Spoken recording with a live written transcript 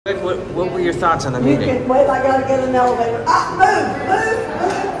What were your thoughts on the You meeting? can wait, I gotta get an elevator. Ah, move.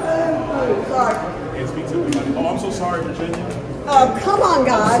 Sorry. Can't speak to everybody. Oh, I'm so sorry, Virginia. Come on,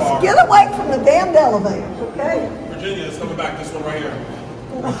 guys. Get away from the damned elevators, okay? Virginia, it's coming back. This one right here.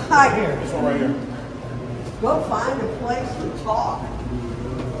 Right here. This one right here. Go find a place to talk.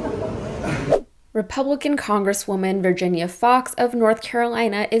 Republican Congresswoman Virginia Foxx of North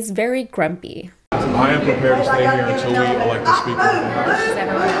Carolina is very grumpy. I am prepared to stay here until we elect a speaker.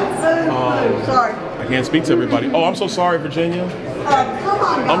 Sorry. I can't speak to everybody. Oh, I'm so sorry, Virginia. Come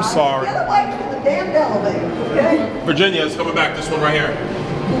on, guys. I'm sorry. Get away from the damned elevators, okay? Virginia, it's coming back. This one right here.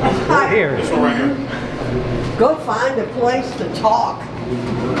 Right here. This one right here. Go find a place to talk.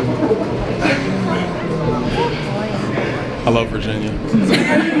 I love Virginia.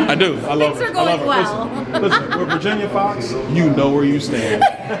 I do. I love her. Things are going well. Listen, with Virginia Foxx, you know where you stand.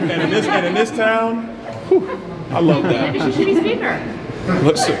 And in this town, whew, I love that. Maybe she should be speaker.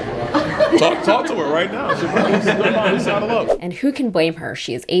 Listen, talk to her right now. She'll probably saddle up. And who can blame her?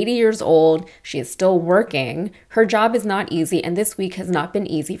 She is 80 years old, she is still working, her job is not easy, and this week has not been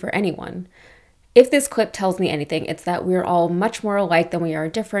easy for anyone. If this clip tells me anything, it's that we're all much more alike than we are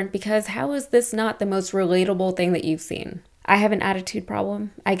different, because how is this not the most relatable thing that you've seen? I have an attitude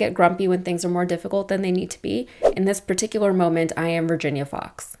problem. I get grumpy when things are more difficult than they need to be. In this particular moment, I am Virginia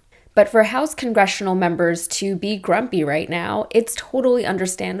Foxx. But for House congressional members to be grumpy right now, it's totally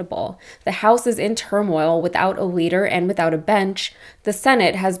understandable. The House is in turmoil without a leader and without a bench. The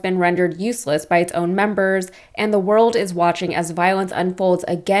Senate has been rendered useless by its own members, and the world is watching as violence unfolds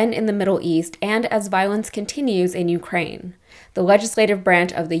again in the Middle East and as violence continues in Ukraine. The legislative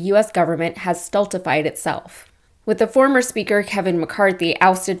branch of the US government has stultified itself. With the former Speaker Kevin McCarthy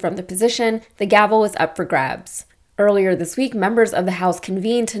ousted from the position, the gavel is up for grabs. Earlier this week, members of the House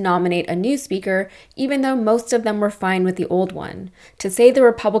convened to nominate a new speaker, even though most of them were fine with the old one. To say the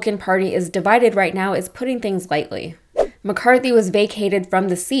Republican Party is divided right now is putting things lightly. McCarthy was vacated from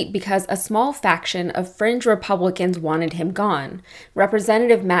the seat because a small faction of fringe Republicans wanted him gone.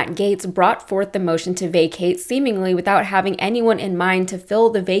 Representative Matt Gaetz brought forth the motion to vacate seemingly without having anyone in mind to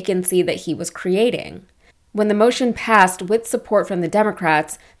fill the vacancy that he was creating. When the motion passed with support from the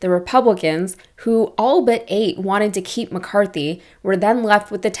Democrats, the Republicans, who all but 8 wanted to keep McCarthy, were then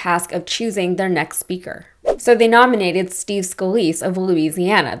left with the task of choosing their next speaker. So they nominated Steve Scalise of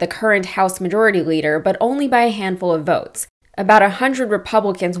Louisiana, the current House Majority Leader, but only by a handful of votes. About 100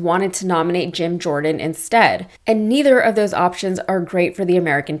 Republicans wanted to nominate Jim Jordan instead, and neither of those options are great for the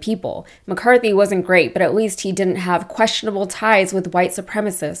American people. McCarthy wasn't great, but at least he didn't have questionable ties with white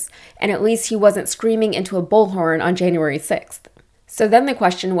supremacists, and at least he wasn't screaming into a bullhorn on January 6th. So then the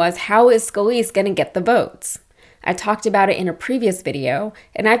question was, how is Scalise going to get the votes? I talked about it in a previous video,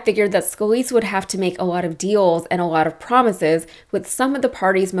 and I figured that Scalise would have to make a lot of deals and a lot of promises with some of the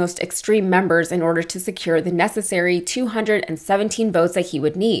party's most extreme members in order to secure the necessary 217 votes that he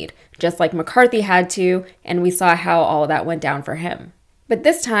would need, just like McCarthy had to, and we saw how all that went down for him. But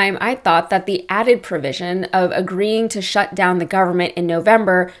this time, I thought that the added provision of agreeing to shut down the government in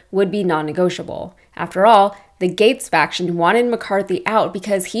November would be non-negotiable. After all, the Gaetz faction wanted McCarthy out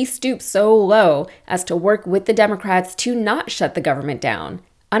because he stooped so low as to work with the Democrats to not shut the government down.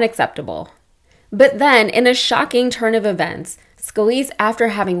 Unacceptable. But then, in a shocking turn of events, Scalise, after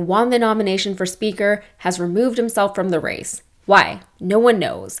having won the nomination for Speaker, has removed himself from the race. Why? No one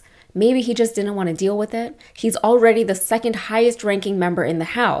knows. Maybe he just didn't want to deal with it. He's already the second highest ranking member in the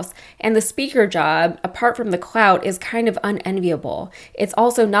House, and the Speaker job, apart from the clout, is kind of unenviable. It's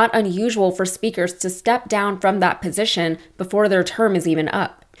also not unusual for speakers to step down from that position before their term is even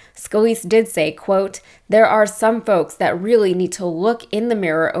up. Scalise did say, quote, "There are some folks that really need to look in the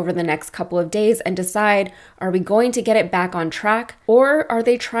mirror over the next couple of days and decide, are we going to get it back on track, or are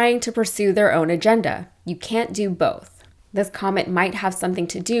they trying to pursue their own agenda? You can't do both." This comment might have something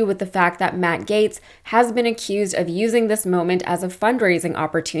to do with the fact that Matt Gaetz has been accused of using this moment as a fundraising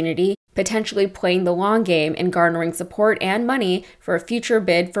opportunity, potentially playing the long game and garnering support and money for a future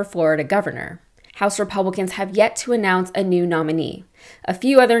bid for Florida governor. House Republicans have yet to announce a new nominee. A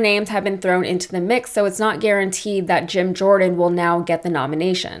few other names have been thrown into the mix, so it's not guaranteed that Jim Jordan will now get the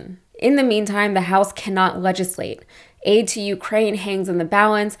nomination. In the meantime, the House cannot legislate. Aid to Ukraine hangs in the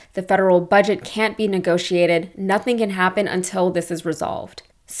balance, the federal budget can't be negotiated, nothing can happen until this is resolved.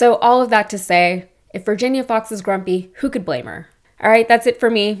 So all of that to say, if Virginia Foxx is grumpy, who could blame her? Alright, that's it for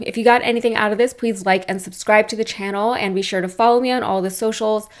me. If you got anything out of this, please like and subscribe to the channel, and be sure to follow me on all the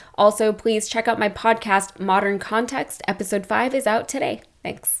socials. Also, please check out my podcast, Modern Context. Episode 5 is out today.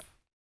 Thanks.